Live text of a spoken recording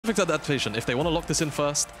perfect adaptation. If they want to lock this in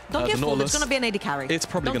first, don't get fooled. It's going to be an AD carry. It's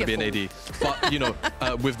probably going to be an AD. But, you know,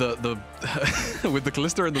 with the with the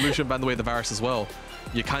Kalista and the Lucian, by the way, the Varus as well,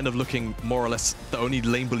 you're kind of looking more or less, the only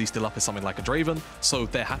lane bully still up is something like a Draven, so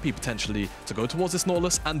they're happy potentially to go towards this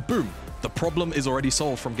Nautilus, and boom, the problem is already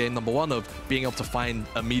solved from game number 1 of being able to find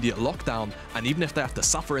immediate lockdown, and even if they have to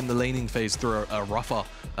suffer in the laning phase through a rougher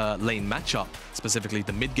lane matchup, specifically,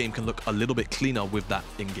 the mid game can look a little bit cleaner with that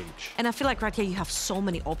engage. And I feel like right here you have so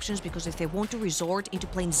many options, because if they want to resort into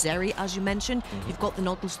playing Zeri, as you mentioned, you've got the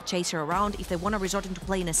Nautilus to chase her around. If they want to resort into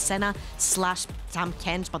playing a Senna slash Tam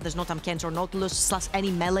Kench, but there's no Tam Kench, or Nautilus slash any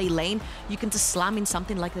melee lane, you can just slam in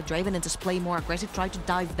something like the Draven and just play more aggressive, try to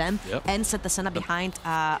dive them and set the Senna behind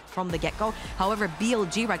from the get-go. However,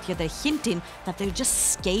 BLG right here, they're hinting that they're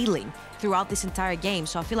just scaling throughout this entire game.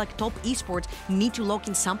 So I feel like top esports need to lock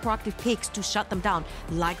in some proactive picks to shut them down,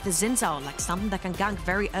 like the Xin Zhao, like something that can gank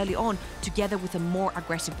very early on, together with a more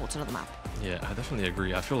aggressive bot side of the map. Yeah, I definitely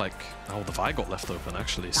agree. I feel like, oh, the Vi got left open,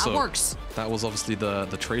 actually. That works. That was obviously the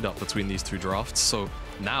trade-up between these two drafts. So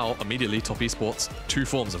now, immediately, top esports, 2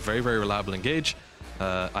 forms of very, very reliable engage.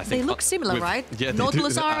 I think they look similar, right? Yeah,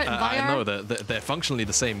 Nautilus are, I know, they're functionally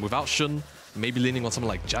the same. Without Shun, maybe leaning on something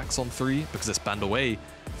like Jax on 3, because it's banned away,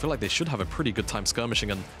 I feel like they should have a pretty good time skirmishing,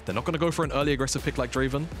 and they're not going to go for an early aggressive pick like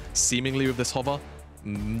Draven, seemingly with this hover,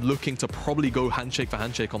 looking to probably go handshake for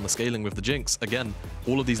handshake on the scaling with the Jinx. Again,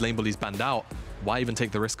 all of these lane bullies banned out. Why even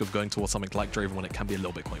take the risk of going towards something like Draven when it can be a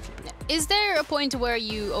little bit coin flippy? Is there a point where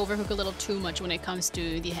you overhook a little too much when it comes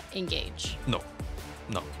to the engage? No.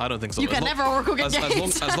 No, I don't think so. You can never overcook a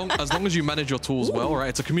game. As long as you manage your tools well, right?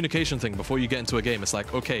 It's a communication thing before you get into a game. It's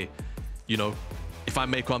like, okay, you know, if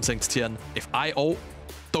I'm Meiko, I'm saying to Tian, if I ult,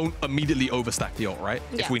 don't immediately overstack the ult, right?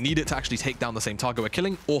 Yeah. If we need it to actually take down the same target we're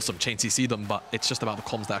killing, awesome, chain CC them, but it's just about the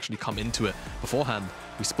comms that actually come into it beforehand.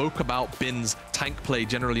 We spoke about Bin's tank play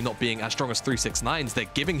generally not being as strong as 369s. They're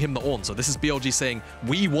giving him the Ornn, so this is BLG saying,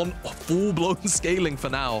 we want full-blown scaling for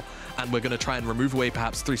now, and we're going to try and remove away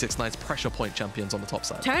perhaps 369's pressure point champions on the top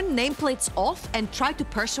side. Turn nameplates off and try to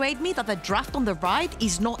persuade me that the draft on the right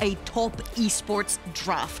is not a top esports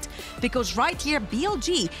draft. Because right here,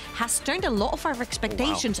 BLG has turned a lot of our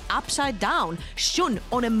expectations upside down. Shun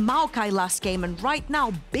on a Maokai last game, and right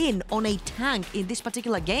now Bin on a tank in this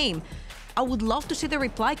particular game. I would love to see the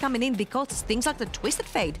reply coming in, because things like the Twisted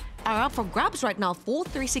Fate are up for grabs right now for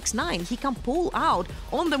 369. He can pull out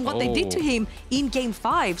on them what they did to him in game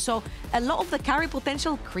 5. So a lot of the carry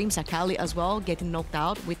potential, Creme Sakali as well, getting knocked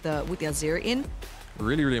out with the Azir in.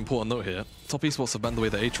 Really, really important note here. Top esports have banned away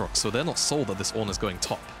the Aatrox, so they're not sold that this Ornn is going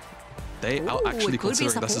top. They are actually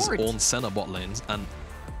considering this as Ornn Senna bot lanes, and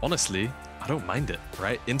honestly, I don't mind it,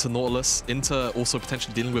 right? Into Nautilus, into also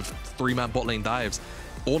potentially dealing with 3-man bot lane dives.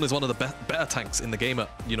 Ornn is one of the better tanks in the game at,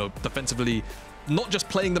 you know, defensively, not just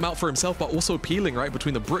playing them out for himself, but also peeling, right,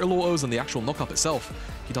 between the brittle autos and the actual knock-up itself.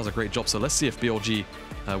 He does a great job, so let's see if BLG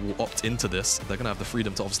will opt into this. They're going to have the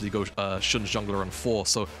freedom to obviously go Shun's jungler on 4,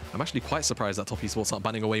 so I'm actually quite surprised that top esports aren't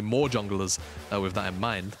banning away more junglers with that in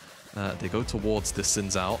mind. They go towards this Xin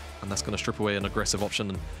Zhao, and that's going to strip away an aggressive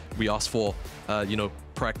option, and we asked for, you know,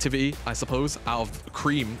 proactivity, I suppose, out of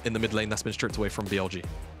Creme in the mid lane. That's been stripped away from BLG.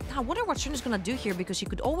 I wonder what Shun is going to do here, because you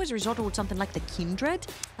could always resort towards something like the Kindred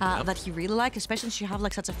that he really likes, especially if you have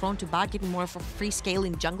like such a front to back, giving more of a free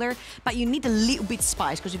scaling jungler. But you need a little bit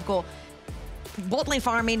spice, because you've got bot lane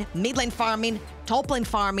farming, mid lane farming, top lane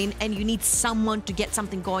farming, and you need someone to get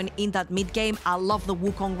something going in that mid game. I love the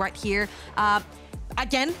Wukong right here.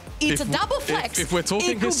 Again, it's a double flex. If we're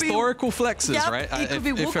talking historical flexes, right?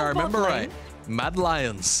 If I remember right, Mad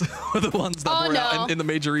Lions were the ones that brought out in the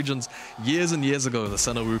major regions years and years ago, the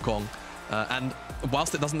Senna Wukong. And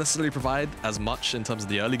whilst it doesn't necessarily provide as much in terms of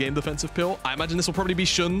the early game defensive pill, I imagine this will probably be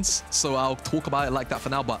Shun's, so I'll talk about it like that for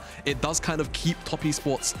now, but it does kind of keep top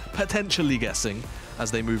esports potentially guessing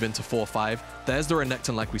as they move into 4-5. There's the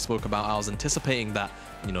Renekton like we spoke about. I was anticipating that,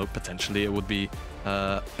 you know, potentially it would be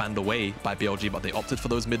banned away by BLG, but they opted for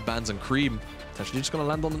those mid bans, and Creme potentially just going to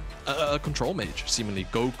land on a control mage, seemingly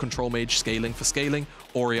go control mage, scaling for scaling.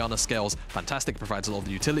 Orianna scales fantastic, provides a lot of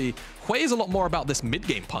the utility. Hwei is a lot more about this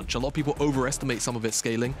mid-game punch. A lot of people overestimate some of its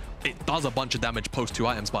scaling. It does a bunch of damage post 2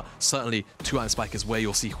 items, but certainly 2-item spike is where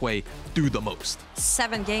you'll see Hwei do the most.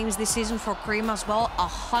 7 games this season for Creme as well.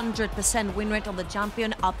 100% win rate on the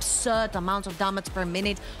champion. Absurd amount of damage per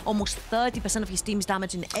minute. Almost 30% of his team's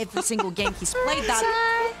damage in every single game he's played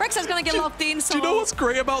that. Rek'Sai's gonna get locked in. So do you know what's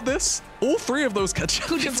great about this? All three of those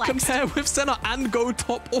champions compare with Senna and go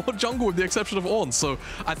top or jungle with the exception of Ornn. So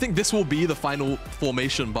I think this will be the final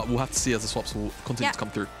formation, but we'll have to see as the swaps will continue to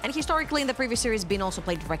come through. And historically in the previous series, Bin also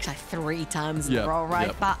played Rek'Sai 3 times in a row,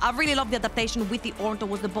 right? But I really love the adaptation with the Ornn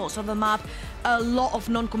towards the boss of the map. A lot of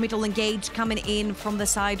non-committal engage coming in from the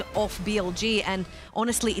side of BLG, and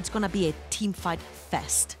honestly, it's gonna be a team fight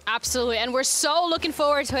fest. Absolutely, and we're so looking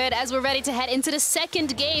forward to it as we're ready to head into the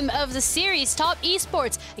second game of the series, Top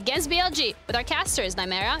Esports against BLG, with our casters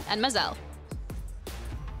Nymeara and Mazel.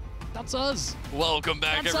 That's us. Welcome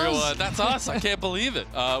back, everyone. That's us. I can't believe it.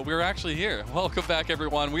 We're actually here. Welcome back,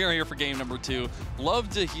 everyone. We are here for game number 2. Love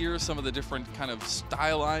to hear some of the different kind of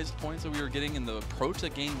stylized points that we were getting in the approach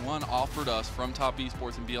that game 1 offered us from Top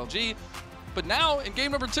Esports and BLG. But now, in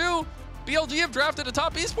game number 2, BLG have drafted a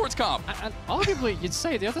Top Esports comp. And arguably, you'd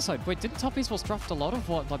say the other side, wait, didn't Top Esports draft a lot of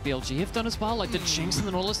what like BLG have done as well? Like the Jinx and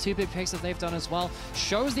the Nautilus, 2 big picks that they've done as well.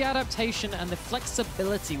 Shows the adaptation and the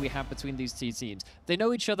flexibility we have between these two teams. They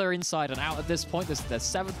know each other inside and out at this point. This is their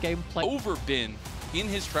 7th game play. Over Bin in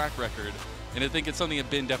his track record, and I think it's something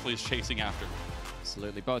that Bin definitely is chasing after.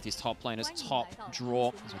 Absolutely, both these top laners, top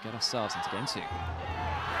draw as we get ourselves into game 2.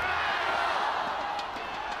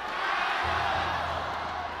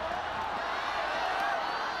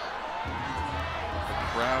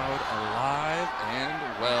 Crowd alive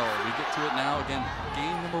and well. We get to it now. Again,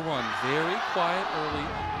 game number 1. Very quiet early.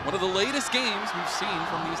 One of the latest games we've seen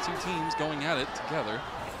from these two teams going at it together.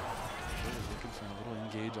 Looking for a little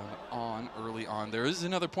engage on early on. There is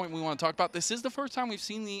another point we want to talk about. This is the first time we've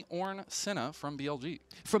seen the Ornn Senna from BLG.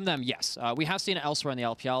 From them, yes. We have seen it elsewhere in the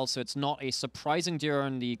LPL, so it's not a surprising duo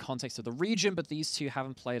in the context of the region, but these two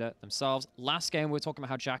haven't played it themselves. Last game, we were talking about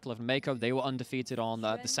how JackeyLove and Meiko, they were undefeated on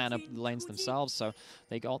the Senna lanes themselves, so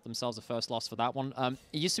they got themselves a first loss for that one.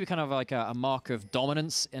 It used to be kind of like a mark of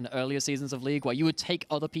dominance in earlier seasons of League, where you would take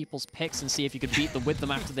other people's picks and see if you could beat them with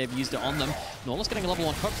them after they've used it on them. Nautilus getting a level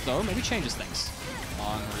 1 hook, though, maybe changes things.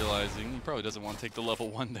 On realizing he probably doesn't want to take the level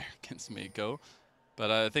 1 there against Meiko. But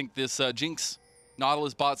I think this Jinx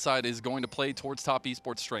Nautilus bot side is going to play towards Top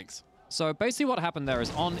Esports strengths. So basically what happened there is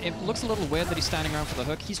it looks a little weird that he's standing around for the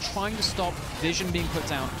hook. He's trying to stop vision being put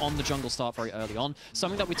down on the jungle start very early on.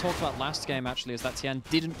 Something that we talked about last game actually is that Tian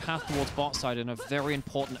didn't path towards bot side in a very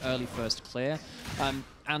important early first clear.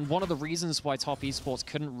 And one of the reasons why Top Esports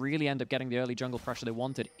couldn't really end up getting the early jungle pressure they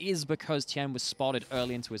wanted is because Tian was spotted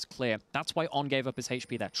early into his clear. That's why Ornn gave up his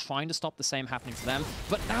HP there, trying to stop the same happening to them.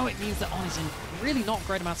 But now it means that Ornn is in really not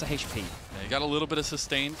great amounts of HP. Yeah, he got a little bit of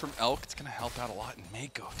sustain from Elk. It's going to help out a lot. And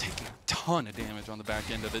Meiko taking a ton of damage on the back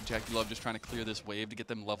end of it. JackeyLove just trying to clear this wave to get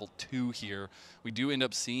them level 2 here. We do end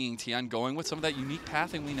up seeing Tian going with some of that unique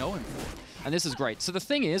pathing we know him for. And this is great. So the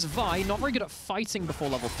thing is, Hwei, not very good at fighting before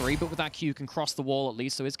level 3, but with that Q can cross the wall at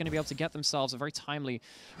least, so he's going to be able to get themselves a very timely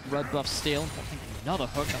red buff steal. I think another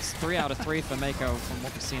hook. That's 3 out of 3 for Meiko from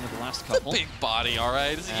what we've seen in the last couple. Big body, all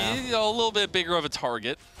right. You know, a little bit bigger of a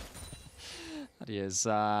target. That he is.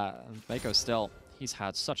 Meiko still, he's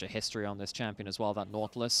had such a history on this champion as well, that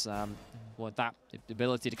Nautilus. With that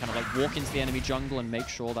ability to kind of like walk into the enemy jungle and make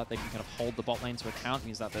sure that they can kind of hold the bot lane to account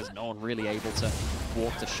means that there's no one really able to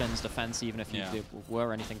walk to Shen's defense, even if there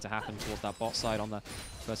were anything to happen towards that bot side on the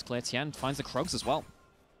first clear. Tian finds the Krogs as well.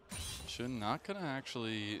 Shen not going to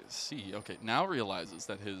actually see. Okay, now realizes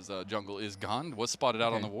that his jungle is gone. Was spotted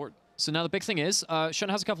out on the ward. So now the big thing is, Shen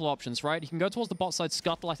has a couple of options, right? He can go towards the bot side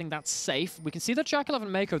scuttle. I think that's safe. We can see that JackeyLove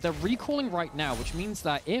and Meiko, they're recalling right now, which means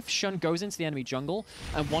that if Shen goes into the enemy jungle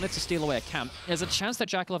and wanted to steal away a camp, there's a chance that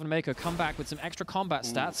JackeyLove and Meiko come back with some extra combat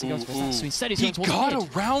stats. He goes for that. So instead he's going towards the mid. He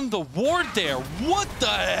got around the ward there. What the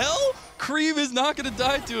hell? Creme is not going to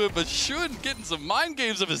die to it, but should getting some mind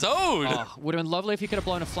games of his own. Oh, would have been lovely if he could have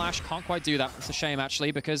blown a flash. Can't quite do that. It's a shame,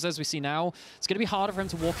 actually, because as we see now, it's going to be harder for him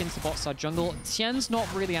to walk into the bot side jungle. Tian's not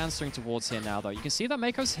really answering towards here now, though. You can see that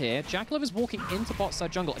Meiko's here. JackeyLove is walking into bot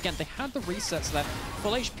side jungle. Again, they had the resets so that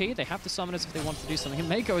full HP. They have the summoners if they wanted to do something. And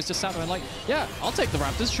Meiko is just sat there and like, yeah, I'll take the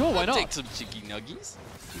Raptors. Sure, why not? Take some chicky nuggies.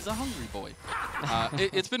 He's a hungry boy.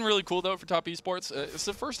 It's been really cool, though, for Top Esports. It's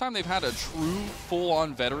the first time they've had a true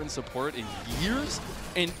full-on veteran support in years,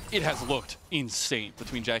 and it has looked insane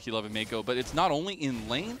between JackeyLove and Meiko. But it's not only in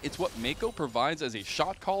lane, it's what Meiko provides as a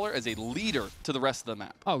shot caller, as a leader to the rest of the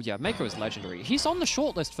map. Oh, yeah, Meiko is legendary. He's on the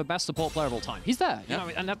shortlist for best support player of all time. He's there, you know,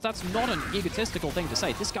 and that's not an egotistical thing to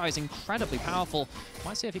say. This guy is incredibly powerful.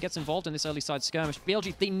 Might see if he gets involved in this early side skirmish.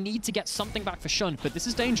 BLG, they need to get something back for Shun, but this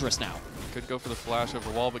is dangerous now. Could go for the flash over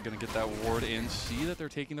wall, but going to get that ward in. See that they're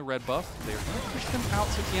taking the red buff. They're going to push them out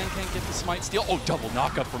so Tian can't get the smite steal. Oh, double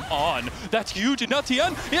knockup from Ornn. on. That's huge, and now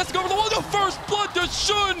Tian, he has to go for the wall. The first blood to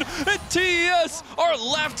Shun, and TES are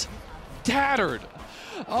left tattered.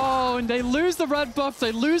 Oh, and they lose the red buff.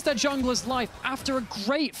 They lose their jungler's life after a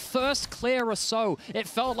great first clear or so. It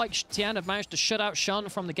felt like Tian had managed to shut out Shun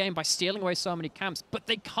from the game by stealing away so many camps, but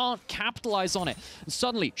they can't capitalize on it. And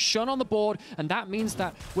suddenly, Shun on the board, and that means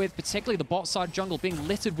that with particularly the bot side jungle being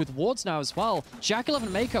littered with wards now as well, JackeyLove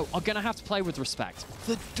and Meiko are going to have to play with respect.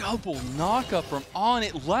 The double knockup from Ornn,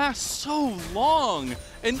 it lasts so long.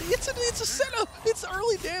 And it's a setup. It's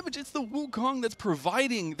early damage. It's the Wukong that's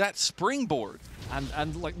providing that springboard.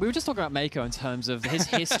 And like we were just talking about Meiko in terms of his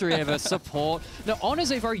history of a support. Now, Ornn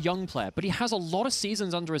is a very young player, but he has a lot of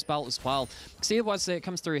seasons under his belt as well. See as it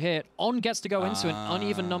comes through here, Ornn gets to go into an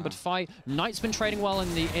uneven numbered fight. Knight's been trading well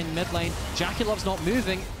in mid lane. JackeyLove's not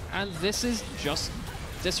moving, and this is just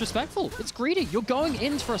disrespectful. It's greedy. You're going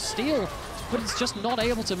in for a steal, but it's just not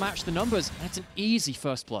able to match the numbers. And it's an easy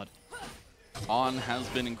first blood. Ornn has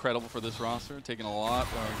been incredible for this roster, taking a lot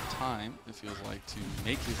of time, it feels like, to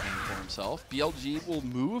make his name for himself. BLG will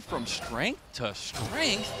move from strength to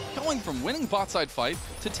strength, going from winning bot side fight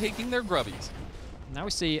to taking their grubbies. Now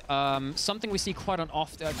we see something we see quite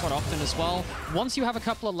often as well. Once you have a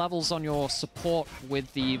couple of levels on your support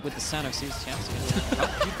with the Senna, he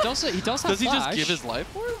does it. He does have Does he flash. just give his life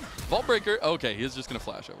for it? Vault Breaker. Okay, he's just gonna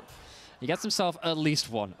flash over. He gets himself at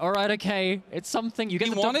least one. All right, okay. It's something you get.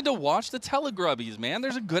 He wanted to watch the Telegrubbies, man.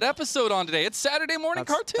 There's a good episode on today. It's Saturday morning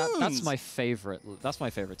cartoons. That's my favorite. That's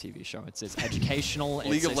my favorite TV show. It's educational.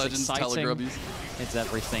 League of Legends Telegrubbies. It's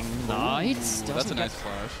everything. Nice. That's a nice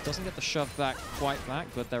flash. Doesn't get the shove back quite back,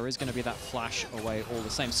 but there is going to be that flash away all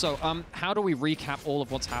the same. So, how do we recap all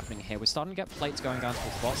of what's happening here? We're starting to get plates going down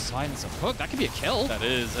towards the bot side, and it's a hook. That could be a kill. That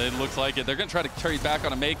is. It looks like it. They're going to try to trade back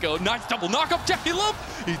on a Meiko. Nice double knock up.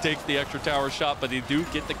 JackeyLove. He takes the extra tower shot, but they do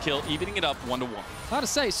get the kill, evening it up 1-1. I have to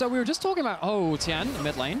say, so we were just talking about, Tian,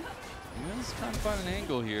 mid lane. He's trying to find an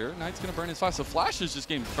angle here. Knight's going to burn his flash. So Flash is just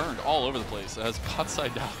getting burned all over the place as bot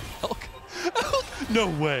side down. Elk. No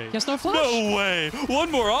way. He has no flash. No way.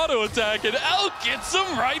 One more auto attack and Elk gets him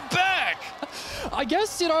right back. I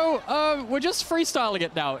guess, we're just freestyling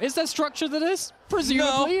it now. Is there structure to this?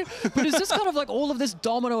 Presumably. No. But is this kind of like all of this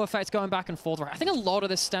domino effect going back and forth? I think a lot of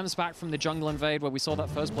this stems back from the jungle invade where we saw that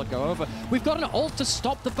first blood go over. We've got an ult to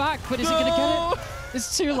stop the back, but is he going to get it?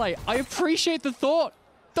 It's too late. I appreciate the thought.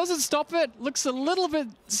 Doesn't stop it. Looks a little bit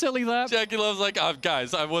silly there. JackeyLove's like,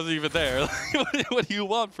 guys, I wasn't even there. What do you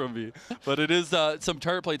want from me? But it is some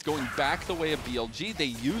turret plates going back the way of BLG. They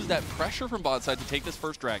use that pressure from bot side to take this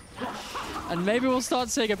first drag. And maybe we'll start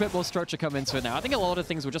seeing a bit more structure come into it now. I think a lot of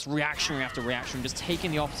things were just reaction after reaction, just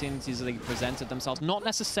taking the opportunities that they presented themselves. Not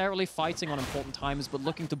necessarily fighting on important timers, but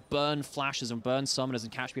looking to burn flashes and burn summoners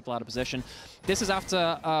and catch people out of position. This is after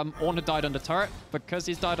Ornn had died under turret. Because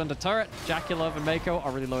he's died under turret, JackeyLove and Meiko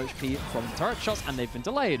are really low HP from the turret shots, and they've been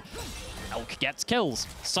delayed. Elk gets kills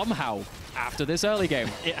somehow after this early game.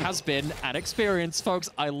 It has been an experience, folks.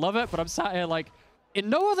 I love it, but I'm sat here like,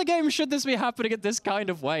 in no other game should this be happening in this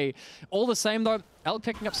kind of way. All the same, though, Elk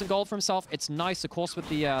picking up some gold for himself. It's nice, of course, with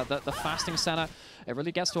the fasting Senna. It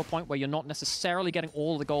really gets to a point where you're not necessarily getting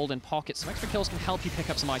all the gold in pocket. Some extra kills can help you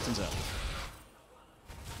pick up some items early.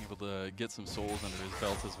 Able to get some souls under his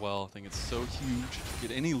belt as well. I think it's so huge to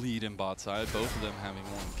get any lead in bot side, both of them having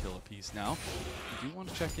one kill apiece now. I do want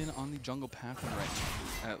to check in on the jungle path and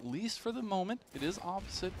right. At least for the moment, it is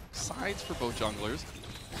opposite sides for both junglers.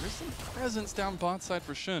 There is some presence down bot side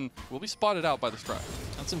for Shun. Will be spotted out by the Strike.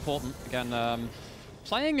 That's important. Again,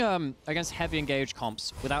 playing against heavy engaged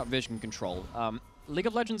comps without vision control. League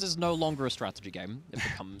of Legends is no longer a strategy game. It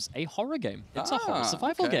becomes a horror game. It's a horror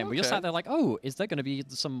survival game. We just sat there like, oh, is there going to be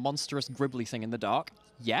some monstrous gribbly thing in the dark?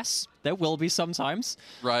 Yes, there will be sometimes.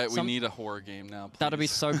 Right, we need a horror game now, please. That'd be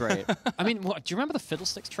so great. I mean, what, do you remember the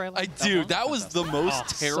Fiddlesticks trailer? I do. That was the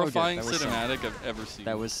most terrifying cinematic I've ever seen.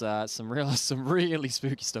 There was some really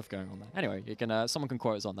spooky stuff going on there. Anyway, you can someone can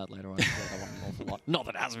quote us on that later on. That one an awful lot. Not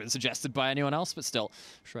that it has been suggested by anyone else, but still,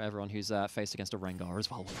 I'm sure everyone who's faced against a Rengar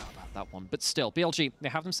as well will know about that one. But still, BLG, they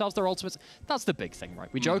have themselves their ultimates. That's the big thing,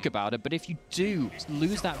 right? We joke about it, but if you do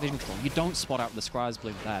lose that vision control, you don't spot out the Scry's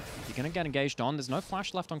blue there. You're going to get engaged on. There's no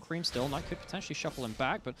flash left on Creme still. Knight could potentially shuffle him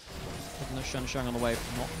back, but with no Shun showing on the way,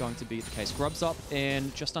 not going to be the case. Grub's up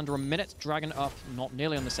in just under a minute. Dragon up not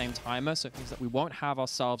nearly on the same timer, so it means that we won't have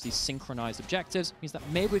ourselves these synchronized objectives. It means that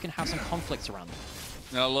maybe we can have some conflicts around them.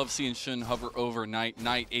 Now, I love seeing Shun hover over Knight.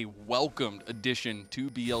 Knight, a welcomed addition to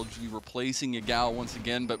BLG, replacing Yagao once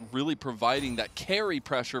again, but really providing that carry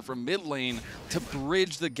pressure from mid lane to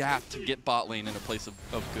bridge the gap to get bot lane in a place of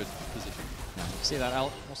good position. Yeah, see that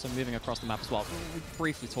also moving across the map as well. We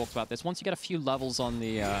briefly talked about this. Once you get a few levels on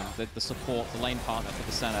the support, the lane partner for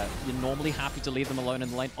the Senna, you're normally happy to leave them alone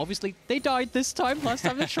in the lane. Obviously, they died this time. Last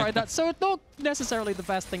time they tried that, so it's not necessarily the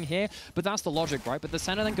best thing here, but that's the logic, right? But the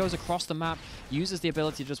Senna then goes across the map, uses the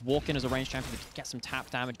ability to just walk in as a ranged champion to get some tap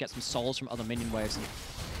damage, get some souls from other minion waves, and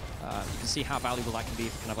you can see how valuable that can be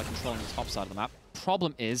for kind of like controlling the top side of the map.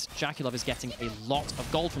 Problem is, JackeyLove is getting a lot of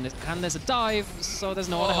gold from this, and there's a dive, so there's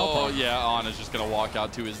no one to help him. Oh yeah, Ornn is just going to walk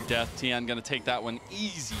out to his death. Tian going to take that one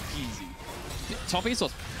easy peasy. Top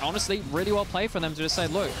Esports, honestly, really well played for them to just say,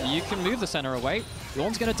 look, you can move the center away,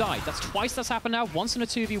 Ornn's going to die. That's twice that's happened now, once in a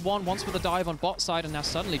 2v1, once with a dive on bot side, and now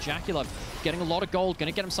suddenly JackeyLove getting a lot of gold,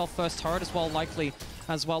 going to get himself first turret as well, likely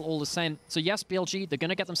as well, all the same. So yes, BLG, they're going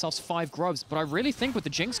to get themselves 5 groves, but I really think with the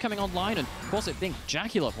Jinx coming online, and of course it being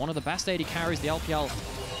JackeyLove, one of the best AD carries the LPL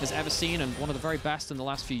has ever seen, and one of the very best in the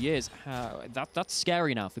last few years, that's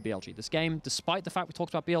scary now for BLG. This game, despite the fact we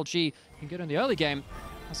talked about BLG being good in the early game,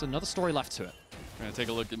 has another story left to it. We're going to take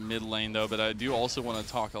a look at mid lane, though, but I do also want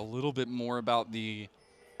to talk a little bit more about the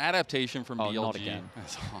adaptation from BLG. Not again.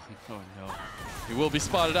 Oh, no. He will be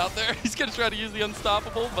spotted out there. He's going to try to use the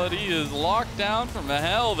Unstoppable, but he is locked down from the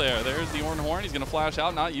hell there. There's the Ornn horn. He's going to flash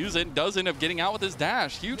out, not use it. Does end up getting out with his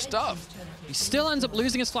dash. Huge stuff. He still ends up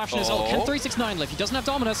losing his flash and his ult. Can 369 live? He doesn't have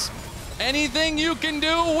Dominus. Anything you can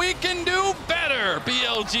do, we can do better.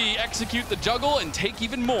 BLG execute the juggle and take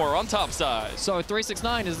even more on top side. So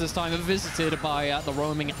 369 is this time visited by the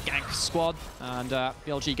roaming gank squad, and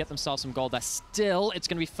BLG get themselves some gold there. Still, it's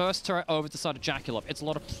going to be first turret over to the side of JackeyLove. It's a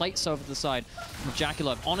lot of plates over to the side of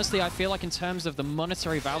JackeyLove. Honestly, I feel like in terms of the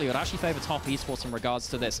monetary value, it actually favor Top Esports in regards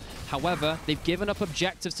to this. However, they've given up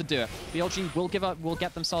objectives to do it. BLG will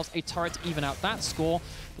get themselves a turret to even out that score,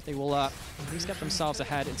 but they will at least get themselves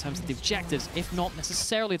ahead in terms of the objectives, if not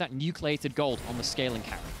necessarily that nucleated gold on the scaling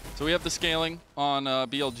carry. So we have the scaling on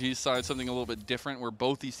BLG's side, something a little bit different, where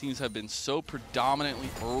both these teams have been so predominantly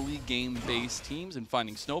early game-based teams in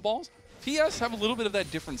finding snowballs. TES have a little bit of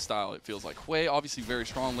that different style, it feels like. Hwei, obviously very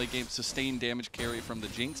strong late game, sustained damage carry from the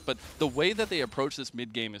Jinx, but the way that they approach this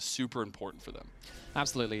mid-game is super important for them.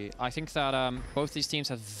 Absolutely. I think that both these teams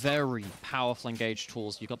have very powerful engaged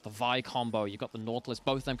tools. You've got the Vi combo, you've got the Nautilus.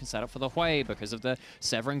 Both of them can set up for the Hwei because of the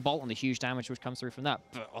Severing Bolt and the huge damage which comes through from that.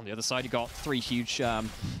 But on the other side, you've got 3 huge kind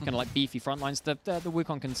of like beefy front lines. The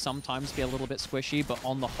Wukong can sometimes be a little bit squishy, but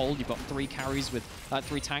on the whole, you've got 3 carries with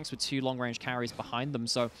 3 tanks with 2 long-range carries behind them.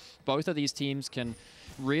 So both of these teams can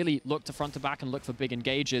really look to front to back and look for big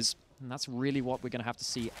engages. And that's really what we're going to have to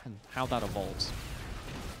see and how that evolves.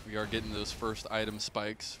 We are getting those first item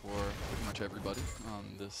spikes for pretty much everybody on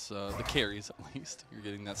this, the carries at least. You're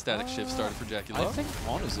getting that static shift started for JackeyLove. I think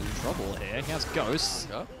Ornn is in trouble here. He has ghosts.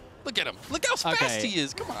 Yeah. Look at him. Look how fast he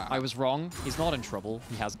is. Come on. I was wrong. He's not in trouble.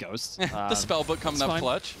 He has ghosts. The spellbook coming up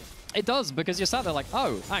clutch. It does, because you're sat there like,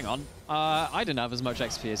 oh, hang on. I didn't have as much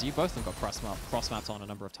XP as you. Both of them got cross-mapped on a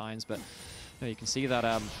number of times, but you can see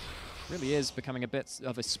that really is becoming a bit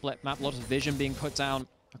of a split map. A lot of vision being put down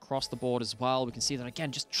across the board as well. We can see that again,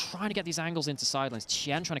 just trying to get these angles into sidelines.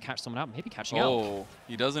 Tian trying to catch someone out, maybe catching out. Oh,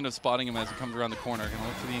 he does end up spotting him as he comes around the corner. Gonna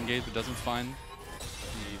look for the engage, but doesn't find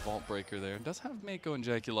the vault breaker there. Does have Meiko and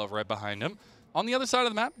JackeyLove right behind him. On the other side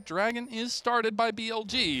of the map, Dragon is started by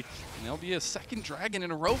BLG, and there'll be a second Dragon in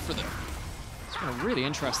a row for them. It's been a really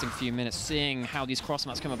interesting few minutes seeing how these cross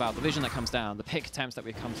maps come about, the vision that comes down, the pick attempts that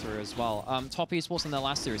we come through as well. Top Esports in their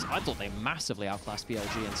last series, I thought they massively outclassed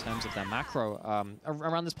BLG in terms of their macro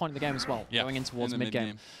around this point in the game as well, going in towards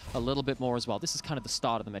mid-game a little bit more as well. This is kind of the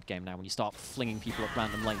start of the mid-game now when you start flinging people at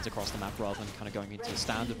random lanes across the map rather than kind of going into the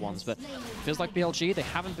standard ones. But it feels like BLG, they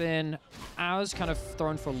haven't been as kind of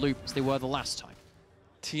thrown for a loop as they were the last time.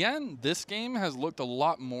 Tian, this game, has looked a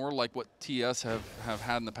lot more like what TES have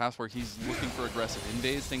had in the past, where he's looking for aggressive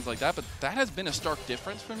invades, things like that. But that has been a stark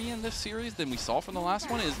difference for me in this series than we saw from the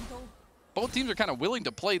last one. Is both teams are kind of willing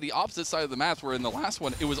to play the opposite side of the maps, where in the last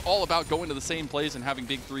one, it was all about going to the same place and having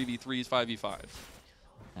big 3v3s, 5v5.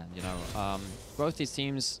 And, you know, both these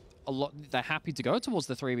teams, they're happy to go towards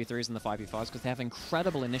the 3v3s and the 5v5s because they have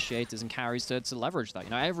incredible initiators and carries to leverage that.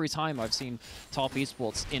 You know, every time I've seen Top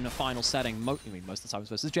Esports in a final setting, most of the time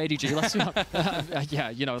versus JDG, let's be honest.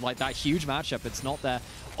 Yeah, you know, like that huge matchup. It's not their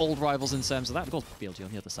old rivals in terms of that. Of course, BLG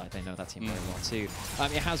on the other side, they know that team very well too.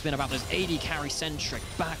 It has been about those AD carry-centric,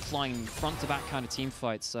 backline, front-to-back kind of team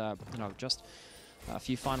fights. You know, just a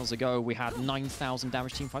few finals ago, we had 9,000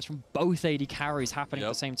 damage team fights from both AD carries happening at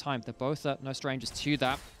the same time. They're both no strangers to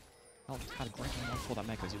that. Oh, had a great one for that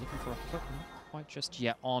Meiko. Is he looking for a hook? Not quite just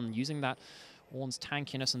yet on. Using that Ornn's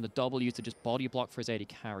tankiness and the W to just body block for his AD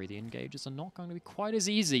carry. The engages are not going to be quite as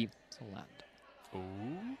easy to land.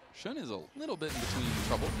 Ooh. Shun is a little bit in between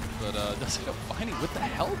trouble, but does end up finding with the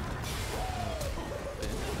help.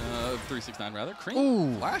 369 rather.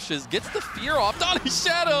 Creme flashes, gets the fear off. Donnie's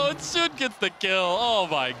Shadow, and Shun gets the kill. Oh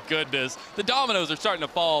my goodness. The dominoes are starting to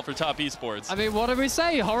fall for top esports. I mean, what did we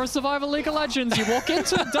say? Horror Survival League of Legends. You walk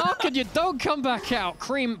into the dark and you don't come back out.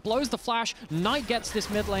 Creme blows the flash. Knight gets this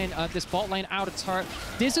mid lane, this bot lane outer turret.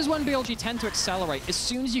 This is when BLG tend to accelerate. As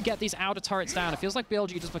soon as you get these outer turrets down, it feels like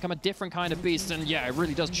BLG just become a different kind of beast. And yeah, it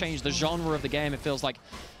really does change the genre of the game. It feels like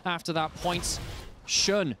after that points.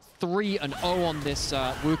 Shun 3-0 on this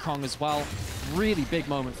Wukong as well. Really big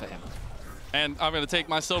moment for him. And I'm going to take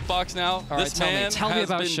my soapbox now. All this right, man tell me has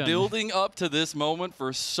about been Shun. building up to this moment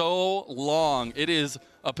for so long. It is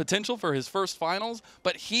a potential for his first finals,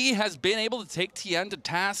 but he has been able to take Tian to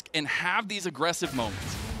task and have these aggressive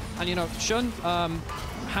moments. And you know, Shun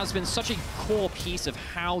has been such a core piece of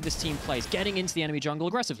how this team plays, getting into the enemy jungle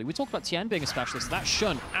aggressively. We talked about Tian being a specialist. That's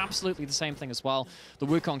Shun, absolutely the same thing as well. The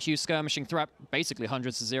Wukong Q skirmishing throughout basically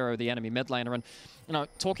hundreds to zero the enemy mid laner. And you know,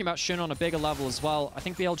 talking about Shun on a bigger level as well, I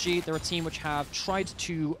think BLG, they're a team which have tried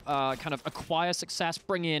to kind of acquire success,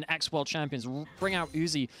 bring in ex-world champions, bring out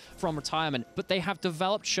Uzi from retirement, but they have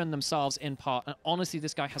developed Shun themselves in part. And honestly,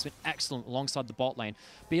 this guy has been excellent alongside the bot lane.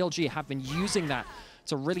 BLG have been using that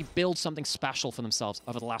to really build something special for themselves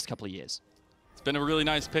over the last couple of years. It's been a really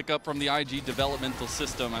nice pickup from the IG developmental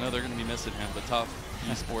system. I know they're going to be missing him, but top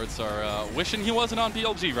esports are wishing he wasn't on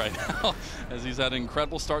BLG right now, as he's had an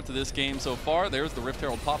incredible start to this game so far. There's the Rift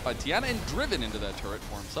Herald pop by Tian and driven into that turret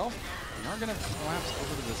for himself. We are going to collapse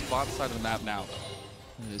over to this bot side of the map now.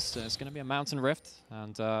 It's going to be a Mountain Rift,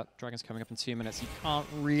 and Dragon's coming up in 2 minutes. You can't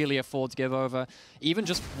really afford to give over. Even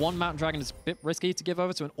just one Mountain Dragon is a bit risky to give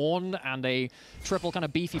over to an Ornn and a triple kind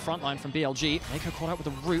of beefy frontline from BLG. Meiko caught out with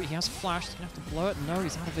a root. He has flash. He's going to have to blow it. No,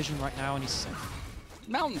 he's out of vision right now, and he's safe.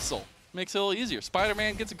 Mountain Soul makes it a little easier.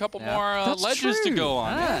 Spider-Man gets a couple more ledges to go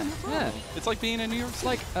on. Yeah. It's like being in New York City.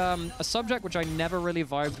 Like a subject which I never really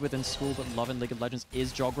vibed with in school but love in League of Legends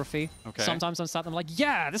is geography. Okay. Sometimes I'm sat there like,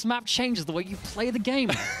 yeah, this map changes the way you play the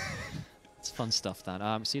game. It's fun stuff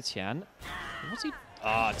then. See Tian. What's he?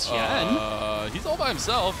 Tian. He's all by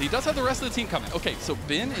himself. He does have the rest of the team coming. Okay, so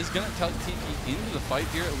Ben is going to TP into the fight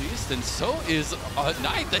here at least, and so is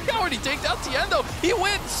Knight. They already take out Tian though. He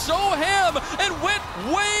went so ham and went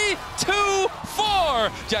way too far.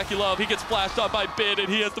 JackeyLove, he gets flashed on by Ben, and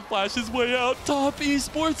he has to flash his way out. Top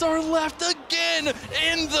esports are left again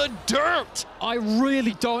in the dirt. I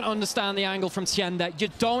really don't understand the angle from Tian there. You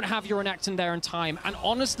don't have your Renekton there in time. And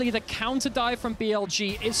honestly, the counter dive from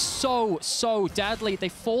BLG is so deadly. They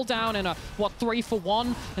fall down in a, 3-for-1?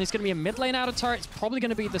 And it's going to be a mid lane out of turret. It's probably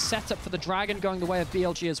going to be the setup for the Dragon going the way of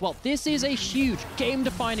BLG as well. This is a huge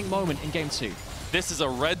game-defining moment in Game 2. This is a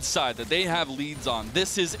red side that they have leads on.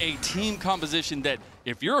 This is a team composition that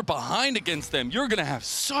if you're behind against them, you're going to have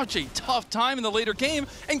such a tough time in the later game.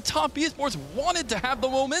 And Top Esports wanted to have the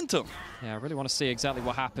momentum. Yeah, I really want to see exactly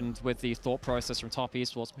what happened with the thought process from Top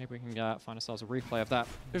Esports. Maybe we can find ourselves a replay of that.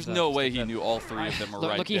 There's no way he knew all three of them are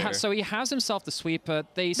right there. So he has himself the sweeper.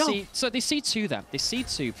 They see two there. They see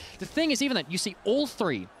two. The thing is, even that you see all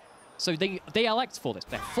three. So they elect for this.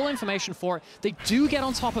 They have full information for it. They do get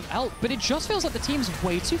on top of Elk, but it just feels like the team's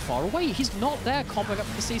way too far away. He's not there comping up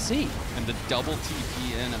for the CC. And the double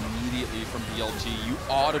TP in immediately from BLG, you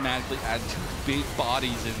automatically add two big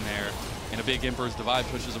bodies in there. And a big Emperor's Divide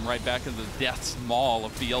pushes him right back into the death's maw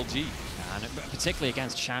of BLG. And particularly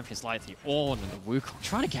against champions like the Ornn and the Wukong,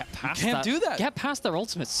 trying to get past that. You can't do that. Get past their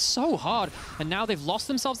ultimates so hard. And now they've lost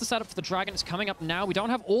themselves the setup for the Dragon. It's coming up now. We don't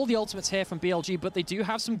have all the ultimates here from BLG, but they do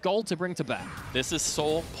have some gold to bring to bear. This is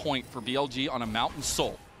soul point for BLG on a Mountain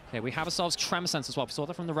Soul. Okay, we have ourselves Creme sense as well. We saw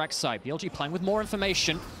that from the Rek'Sai. BLG playing with more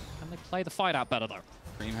information, and they play the fight out better though.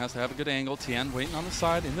 Creme has to have a good angle. Tian waiting on the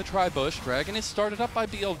side in the tri-bush. Dragon is started up by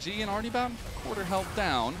BLG and already about a quarter health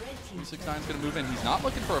down. 269 is going to move in. He's not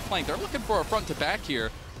looking for a flank. They're looking for a front to back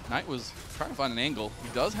here. Knight was trying to find an angle. He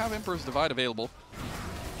does have Emperor's Divide available.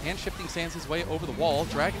 And shifting sands his way over the wall.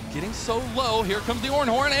 Dragon getting so low. Here comes the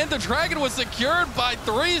Ornn, and the Dragon was secured by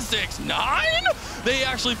 369. They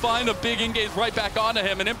actually find a big engage right back onto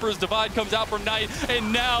him, and Emperor's Divide comes out from Knight,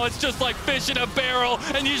 and now it's just like fish in a barrel,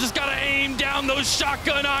 and you just gotta aim down those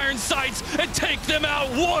shotgun iron sights and take them out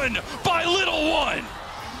one by little one.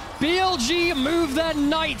 BLG move their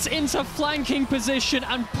Knight into flanking position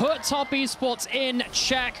and put Top Esports in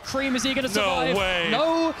check. Creme, is he going to survive? No way.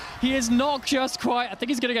 No, he is not just quite. I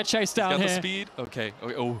think he's going to get chased down here. Got the speed. Okay.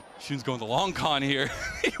 Oh, Shun's going the long con here.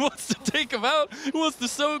 He wants to take him out. He wants to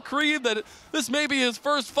show Creme that this may be his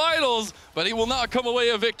first finals, but he will not come away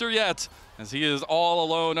a victor yet. as he is all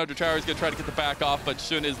alone. Under tower, he's going to try to get the back off, but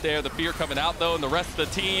Shun is there. The fear coming out, though, and the rest of the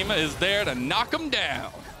team is there to knock him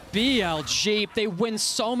down. BLG, they win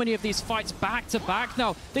so many of these fights back-to-back.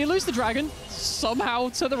 Now, they lose the Dragon somehow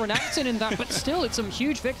to the Renekton in that, but still, it's a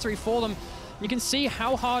huge victory for them. You can see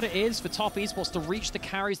how hard it is for top esports to reach the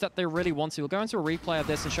carries that they really want to. We'll go into a replay of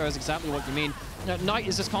this and show us exactly what you mean. You know, Knight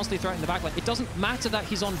is just constantly threatening the backline. It doesn't matter that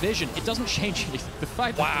he's on vision. It doesn't change anything. The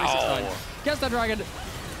fact that 369 gets that Dragon,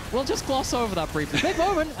 we'll just gloss over that briefly. Big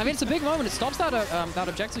moment. I mean, it's a big moment. It stops that that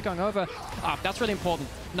objective going over. That's really important.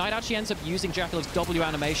 Knight actually ends up using JackeyLove's W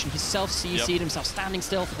animation. He's self-CC'd himself, standing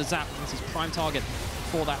still for the zap. That's his prime target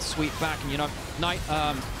for that sweep back. And, you know, Knight,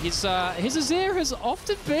 his Azir has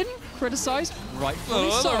often been criticized,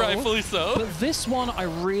 rightfully so. But this one, I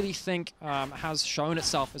really think, has shown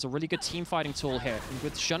itself as a really good team fighting tool here. And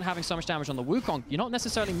with Shun having so much damage on the Wukong, you're not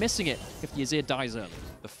necessarily missing it if the Azir dies early.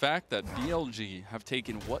 The fact that BLG have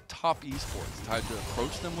taken what top esports tried to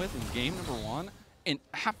approach them with in game number 1 and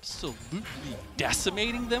absolutely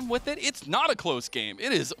decimating them with it, it's not a close game.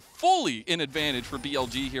 It is fully an advantage for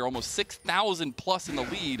BLG here, almost 6,000 plus in the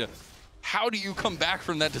lead. How do you come back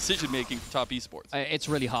from that decision-making for top esports? It's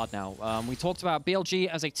really hard now. We talked about BLG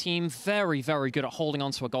as a team very, very good at holding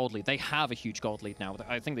on to a gold lead. They have a huge gold lead now.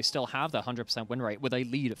 I think they still have the 100% win rate with a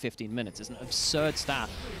lead at 15 minutes. It's an absurd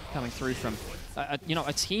stat coming through from you know,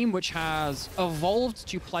 a team which has evolved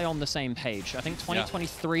to play on the same page. I think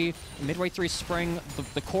 2023, midway through spring,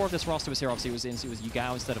 the core of this roster was here. Obviously, it was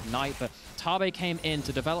Yugao instead of Knight, but Tabe came in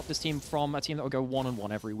to develop this team from a team that would go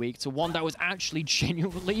 1-1 every week to one that was actually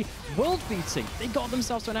genuinely world-beating. They got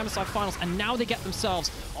themselves to an MSI Finals, and now they get themselves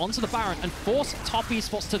onto the Baron and force top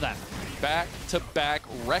esports to them. Back-to-back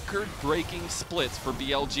record-breaking splits for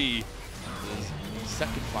BLG.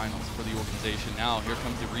 Second finals for the organization. Now here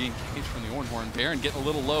comes the re-engage from the Ornn. Baron getting a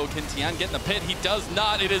little low. Can Tian get in the pit? He does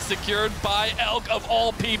not. It is secured by Elk of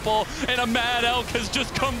all people, and a mad Elk has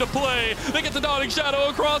just come to play. They get the Dawning Shadow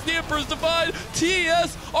across the Emperor's Divide.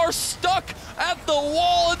 TES are stuck at the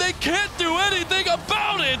wall, and they can't do anything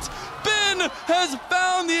about it. Ben has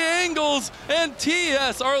found the angles, and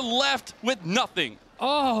TES are left with nothing.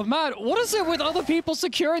 Oh, man, what is it with other people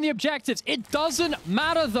securing the objectives? It doesn't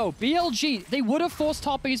matter, though. BLG, they would have forced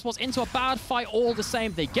top esports into a bad fight all the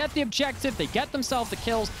same. They get the objective, they get themselves the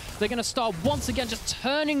kills. They're going to start once again just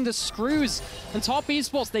turning the screws. And top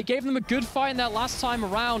esports, they gave them a good fight in that last time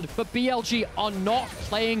around, but BLG are not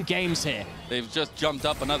playing games here. They've just jumped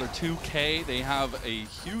up another 2K. They have a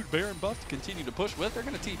huge Baron buff to continue to push with. They're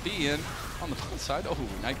going to TP in on the bottom side. Oh,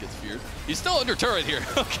 Knight gets feared. He's still under turret here.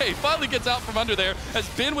 Okay, finally gets out from under there. As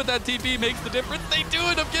Ben with that TP makes the difference. They do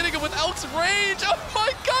end up getting him with Elk's range. Oh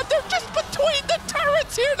my god, they're just between the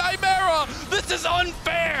turrets here, Nymeara. This is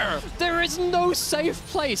unfair. There is no safe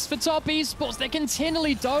place for top esports. They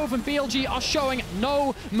continually dove, and BLG are showing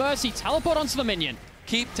no mercy. Teleport onto the minion.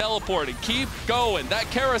 Keep teleporting, keep going. That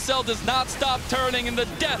carousel does not stop turning, and the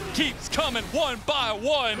death keeps coming one by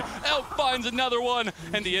one. Elk finds another one,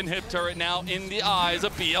 and the inhib turret now in the eyes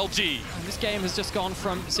of BLG. And this game has just gone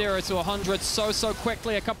from 0 to 100 so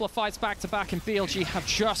quickly. A couple of fights back-to-back, and BLG have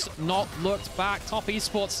just not looked back. Top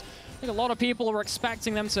esports, I think a lot of people were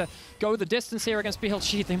expecting them to go the distance here against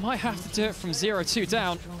BLG. They might have to do it from 0-2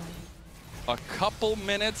 down. A couple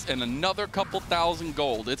minutes and another couple thousand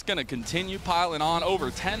gold. It's going to continue piling on. Over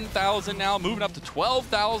 10,000 now, moving up to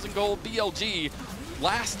 12,000 gold. BLG,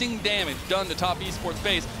 lasting damage done to top esports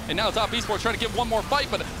base. And now top esports trying to get one more fight,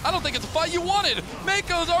 but I don't think it's a fight you wanted.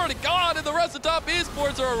 Meiko's already gone, and the rest of top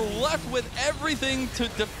esports are left with everything to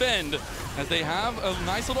defend, as they have a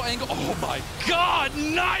nice little angle. Oh my god,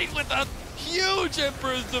 Knight with a huge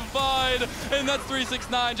Emperor's Divide, and that's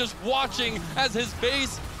 369 just watching as his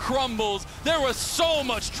base crumbles. There was so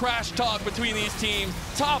much trash talk between these teams.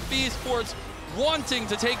 Top esports wanting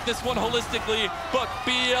to take this one holistically, but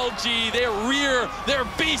BLG, they rear their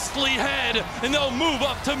beastly head, and they'll move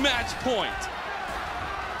up to match point.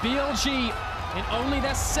 BLG, in only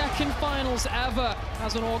their second finals ever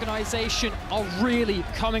as an organization, are really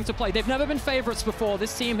coming to play. They've never been favorites before.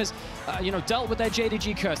 This team has, you know, dealt with their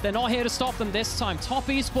JDG curse. They're not here to stop them this time. Top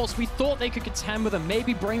esports, we thought they could contend with them,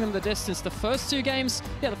 maybe bring them the distance. The first two games,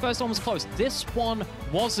 yeah, the first one was close. This one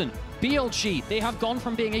wasn't. BLG, they have gone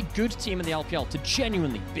from being a good team in the LPL to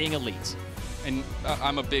genuinely being elite. And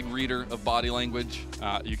I'm a big reader of body language.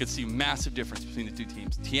 You can see massive difference between the two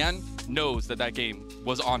teams. Tian knows that that game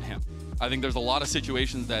was on him. I think there's a lot of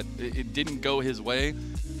situations that it didn't go his way.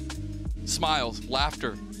 Smiles,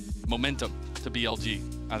 laughter, momentum to BLG.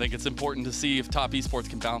 I think it's important to see if top esports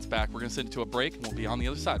can bounce back. We're going to send it to a break, and we'll be on the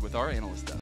other side with our analyst desk.